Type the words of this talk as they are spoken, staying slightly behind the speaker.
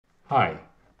Hi,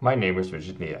 my name is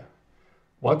Richard.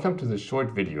 Welcome to this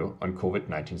short video on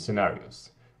COVID-19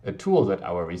 scenarios, a tool that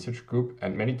our research group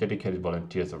and many dedicated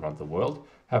volunteers around the world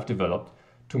have developed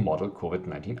to model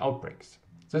COVID-19 outbreaks.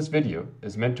 This video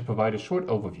is meant to provide a short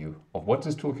overview of what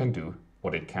this tool can do,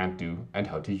 what it can't do, and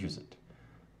how to use it.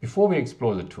 Before we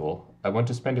explore the tool, I want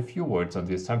to spend a few words on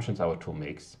the assumptions our tool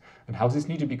makes and how these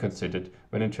need to be considered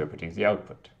when interpreting the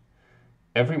output.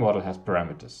 Every model has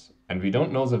parameters, and we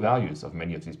don't know the values of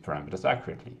many of these parameters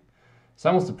accurately.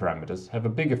 Some of the parameters have a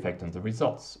big effect on the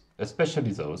results,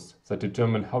 especially those that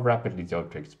determine how rapidly the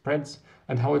outbreak spreads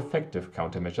and how effective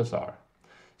countermeasures are.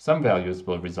 Some values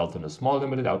will result in a small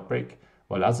limited outbreak,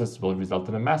 while others will result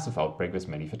in a massive outbreak with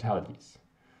many fatalities.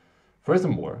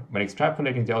 Furthermore, when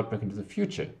extrapolating the outbreak into the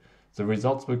future, the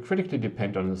results will critically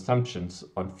depend on assumptions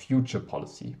on future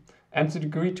policy and the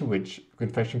degree to which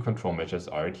infection control measures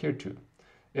are adhered to.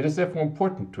 It is therefore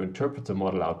important to interpret the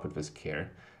model output with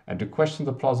care and to question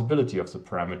the plausibility of the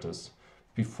parameters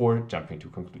before jumping to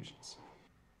conclusions.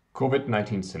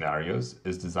 COVID-19 Scenarios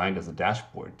is designed as a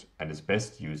dashboard and is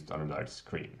best used on a large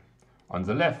screen. On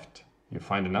the left, you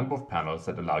find a number of panels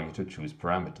that allow you to choose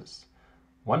parameters.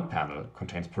 One panel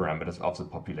contains parameters of the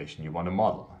population you want to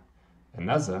model.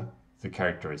 Another, the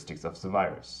characteristics of the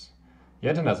virus.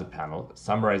 Yet another panel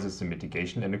summarizes the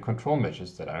mitigation and the control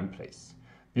measures that are in place.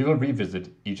 We will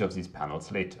revisit each of these panels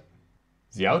later.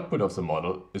 The output of the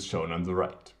model is shown on the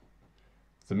right.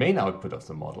 The main output of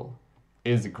the model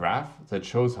is a graph that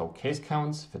shows how case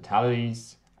counts,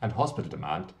 fatalities, and hospital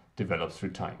demand develops through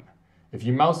time. If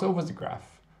you mouse over the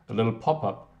graph, a little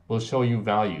pop-up will show you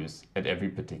values at every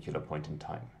particular point in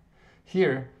time.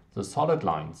 Here, the solid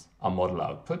lines are model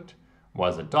output,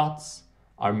 while the dots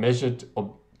are measured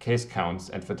case counts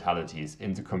and fatalities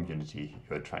in the community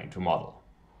you are trying to model.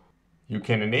 You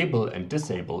can enable and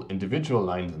disable individual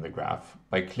lines in the graph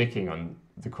by clicking on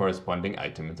the corresponding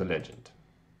item in the legend.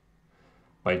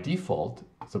 By default,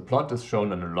 the plot is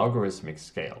shown on a logarithmic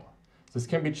scale. This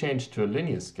can be changed to a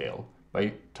linear scale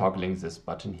by toggling this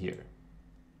button here.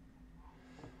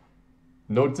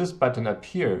 Note this button up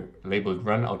here labeled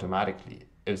Run Automatically.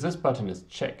 If this button is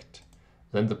checked,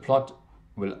 then the plot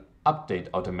will update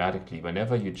automatically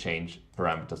whenever you change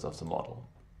parameters of the model.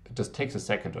 It just takes a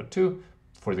second or two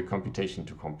for the computation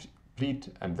to complete,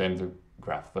 and then the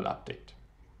graph will update.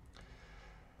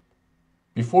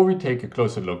 Before we take a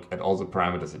closer look at all the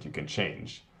parameters that you can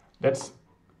change, let's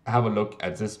have a look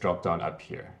at this dropdown up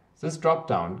here. This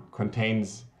dropdown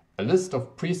contains a list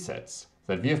of presets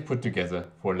that we have put together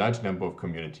for a large number of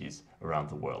communities around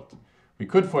the world. We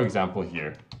could, for example,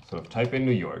 here sort of type in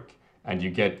New York, and you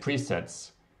get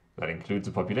presets that include the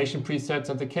population presets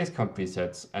and the case count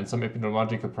presets and some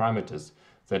epidemiological parameters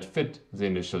that fit the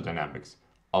initial dynamics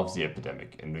of the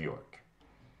epidemic in New York.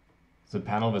 The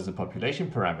panel with the population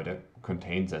parameter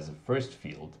contains as a first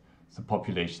field the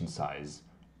population size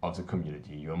of the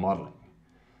community you are modeling.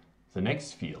 The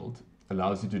next field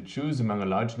allows you to choose among a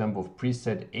large number of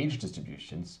preset age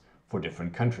distributions for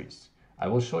different countries. I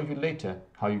will show you later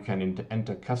how you can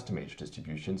enter custom age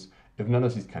distributions if none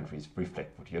of these countries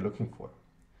reflect what you're looking for.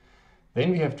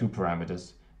 Then we have two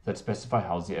parameters that specify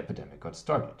how the epidemic got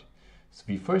started. So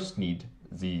we first need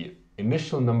the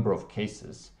initial number of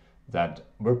cases that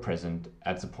were present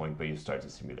at the point where you start the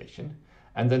simulation.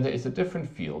 And then there is a different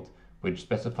field which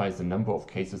specifies the number of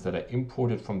cases that are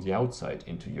imported from the outside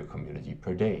into your community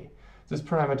per day. This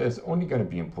parameter is only going to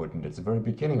be important at the very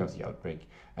beginning of the outbreak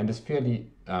and is fairly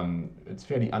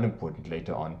unimportant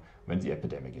later on when the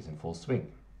epidemic is in full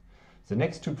swing. The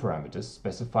next two parameters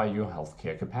specify your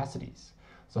healthcare capacities.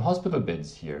 The hospital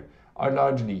beds here are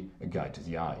largely a guide to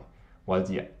the eye, while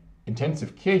the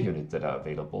intensive care units that are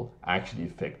available actually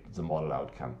affect the model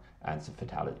outcome and the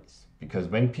fatalities. Because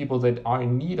when people that are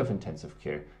in need of intensive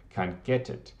care can't get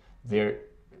it, their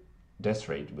death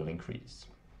rate will increase.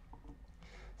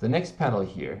 The next panel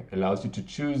here allows you to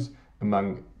choose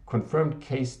among confirmed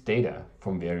case data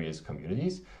from various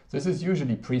communities. This is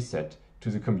usually preset to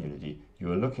the community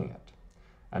you are looking at.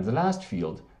 And the last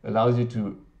field allows you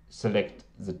to select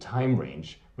the time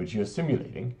range which you are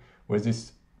simulating, where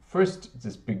this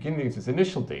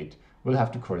initial date will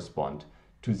have to correspond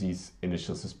to these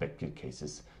initial suspected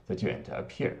cases that you enter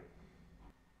up here.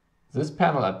 This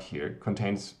panel up here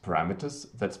contains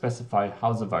parameters that specify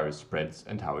how the virus spreads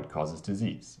and how it causes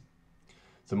disease.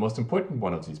 The most important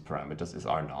one of these parameters is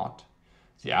R0,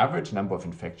 the average number of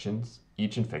infections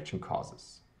each infection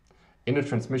causes. In a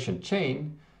transmission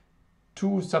chain,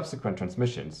 two subsequent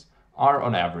transmissions are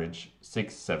on average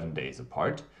 6-7 days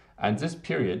apart, and this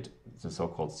period, the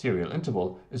so-called serial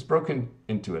interval, is broken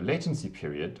into a latency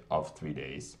period of 3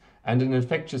 days and an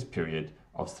infectious period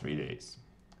of 3 days.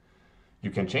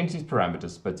 You can change these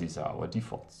parameters, but these are our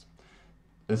defaults.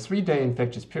 The 3-day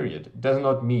infectious period does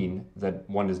not mean that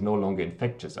one is no longer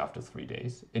infectious after 3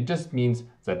 days. It just means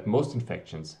that most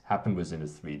infections happen within a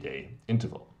 3-day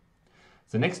interval.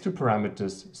 The next two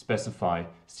parameters specify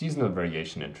seasonal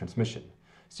variation in transmission.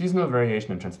 Seasonal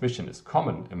variation in transmission is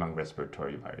common among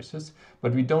respiratory viruses,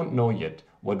 but we don't know yet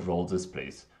what role this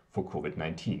plays for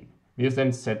COVID-19. We have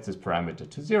then set this parameter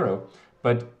to 0,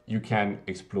 but you can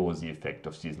explore the effect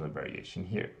of seasonal variation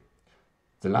here.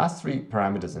 The last three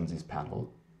parameters in this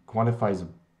panel quantify the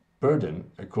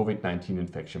burden a COVID-19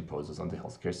 infection poses on the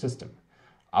healthcare system.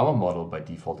 Our model by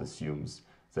default assumes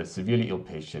that severely ill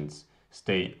patients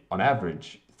stay on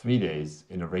average 3 days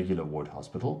in a regular ward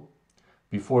hospital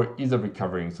before either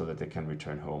recovering so that they can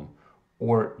return home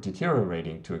or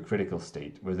deteriorating to a critical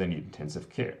state where they need intensive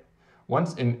care.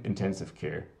 Once in intensive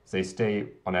care, they stay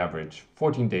on average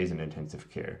 14 days in intensive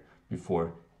care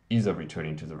before either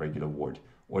returning to the regular ward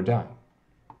or dying.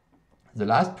 The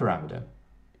last parameter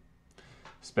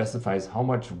specifies how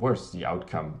much worse the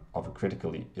outcome of a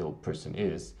critically ill person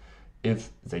is if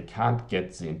they can't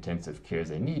get the intensive care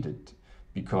they needed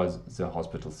because the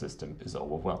hospital system is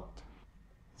overwhelmed.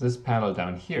 This panel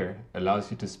down here allows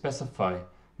you to specify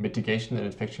mitigation and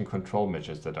infection control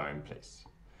measures that are in place.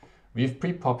 We've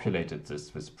pre-populated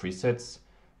this with presets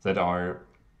that are,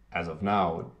 as of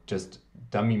now, just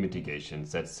dummy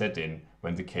mitigations that set in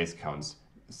when the case counts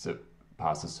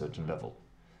pass a certain level.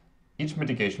 Each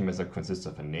mitigation measure consists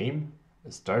of a name,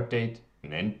 a start date,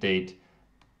 an end date,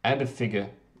 and a figure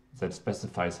that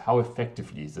specifies how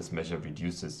effectively this measure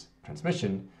reduces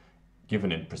transmission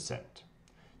given in percent.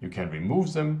 You can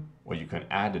remove them or you can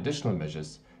add additional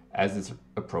measures as is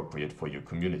appropriate for your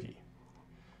community.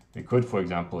 We could, for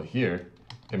example, here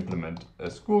implement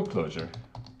a school closure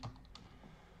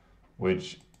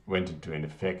which went into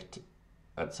effect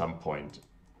at some point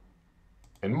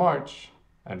in March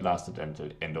and lasted until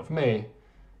end of May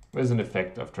with an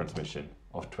effect of transmission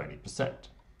of 20%.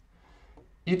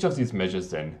 Each of these measures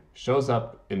then shows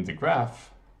up in the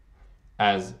graph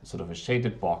as sort of a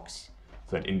shaded box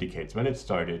that indicates when it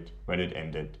started, when it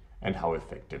ended, and how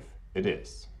effective it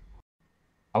is.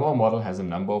 Our model has a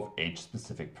number of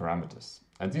age-specific parameters,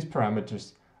 and these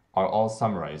parameters are all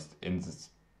summarized in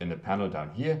the panel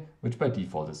down here, which by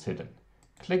default is hidden.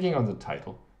 Clicking on the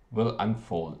title will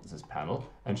unfold this panel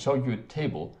and show you a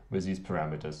table with these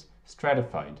parameters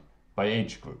stratified by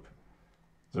age group.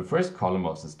 The first column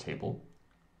of this table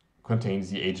contains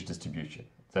the age distribution.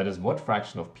 That is, what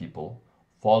fraction of people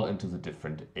fall into the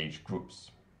different age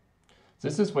groups.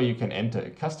 This is where you can enter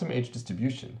a custom age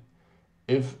distribution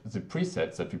if the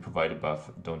presets that we provide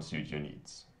above don't suit your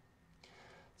needs.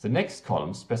 The next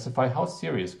columns specify how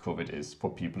serious COVID is for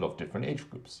people of different age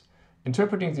groups.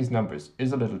 Interpreting these numbers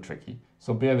is a little tricky,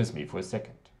 so bear with me for a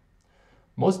second.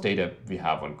 Most data we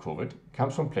have on COVID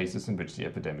comes from places in which the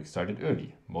epidemic started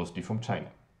early, mostly from China.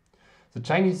 The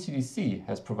Chinese CDC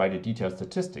has provided detailed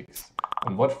statistics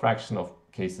on what fraction of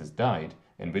cases died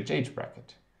in which age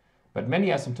bracket, but many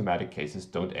asymptomatic cases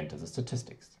don't enter the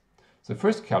statistics. The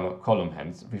first column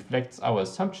hence reflects our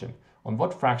assumption on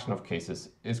what fraction of cases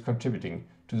is contributing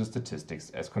to the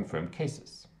statistics as confirmed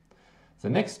cases. The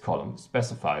next column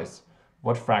specifies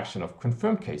what fraction of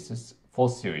confirmed cases fall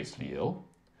seriously ill,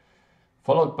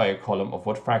 followed by a column of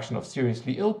what fraction of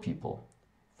seriously ill people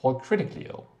fall critically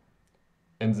ill,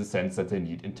 in the sense that they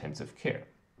need intensive care.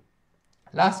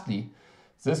 Lastly,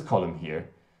 this column here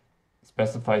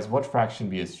specifies what fraction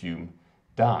we assume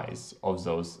dies of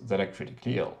those that are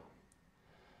critically ill.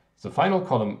 The final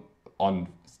column on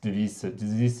disease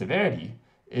severity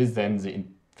is then the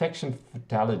infection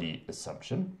fatality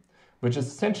assumption, which is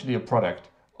essentially a product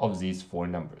of these four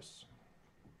numbers.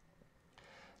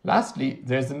 Lastly,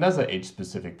 there's another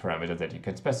age-specific parameter that you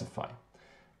can specify.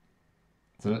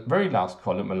 The very last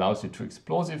column allows you to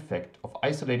explore the effect of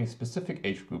isolating specific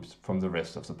age groups from the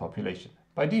rest of the population.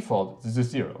 By default, this is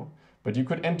 0, but you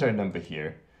could enter a number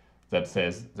here that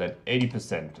says that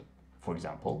 80%, for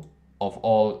example, of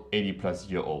all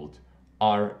 80-plus-year-old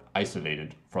are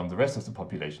isolated from the rest of the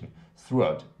population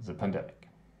throughout the pandemic.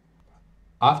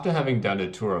 After having done a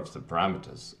tour of the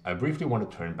parameters, I briefly want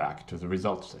to turn back to the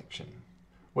results section.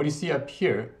 What you see up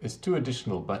here is two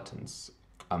additional buttons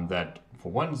that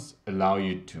for once allow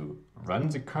you to run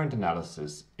the current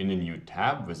analysis in a new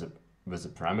tab with the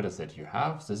parameters that you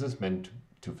have. This is meant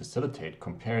to facilitate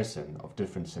comparison of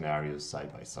different scenarios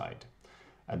side by side.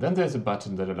 And then there's a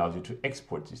button that allows you to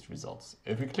export these results.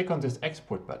 If we click on this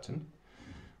export button,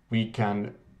 we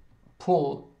can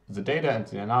pull the data and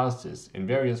the analysis in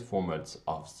various formats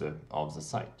of the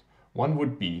site. One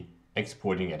would be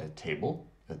exporting at a table,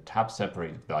 a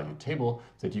tab-separated value table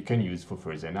that you can use for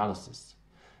further analysis.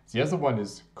 The other one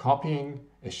is copying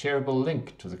a shareable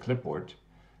link to the clipboard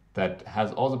that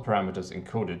has all the parameters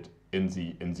encoded in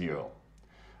the URL.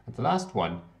 And the last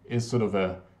one is sort of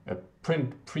a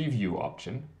print preview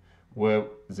option where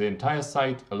the entire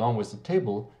site along with the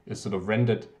table is sort of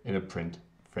rendered in a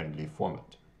print-friendly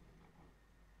format.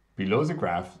 Below the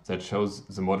graph that shows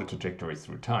the model trajectory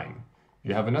through time,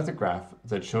 you have another graph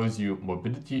that shows you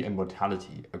morbidity and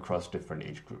mortality across different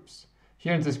age groups.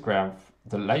 Here in this graph,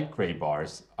 the light gray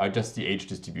bars are just the age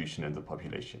distribution in the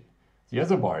population. The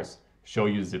other bars show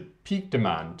you the peak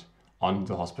demand on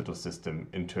the hospital system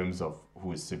in terms of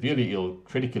who is severely ill,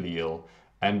 critically ill,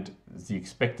 and the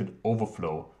expected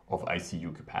overflow of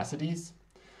ICU capacities.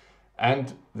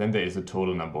 And then there is a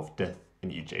total number of deaths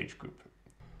in each age group.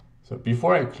 So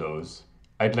before I close,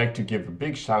 I'd like to give a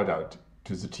big shout out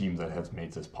to the team that has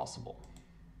made this possible.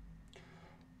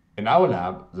 In our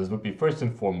lab, this would be first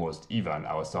and foremost Ivan,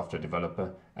 our software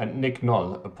developer, and Nick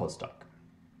Knoll, a postdoc.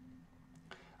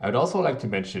 I would also like to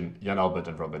mention Jan Albert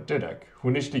and Robert Dödak, who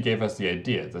initially gave us the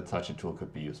idea that such a tool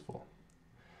could be useful.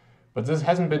 But this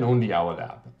hasn't been only our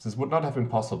lab. This would not have been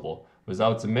possible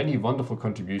without the many wonderful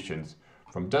contributions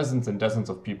from dozens and dozens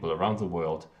of people around the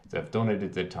world that have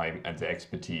donated their time and their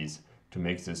expertise to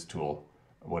make this tool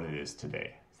what it is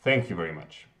today. Thank you very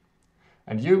much.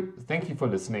 And you, thank you for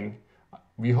listening.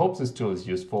 We hope this tool is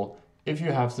useful. If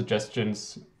you have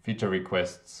suggestions, feature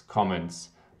requests, comments,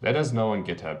 let us know on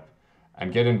GitHub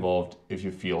and get involved if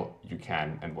you feel you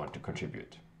can and want to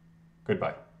contribute.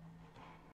 Goodbye.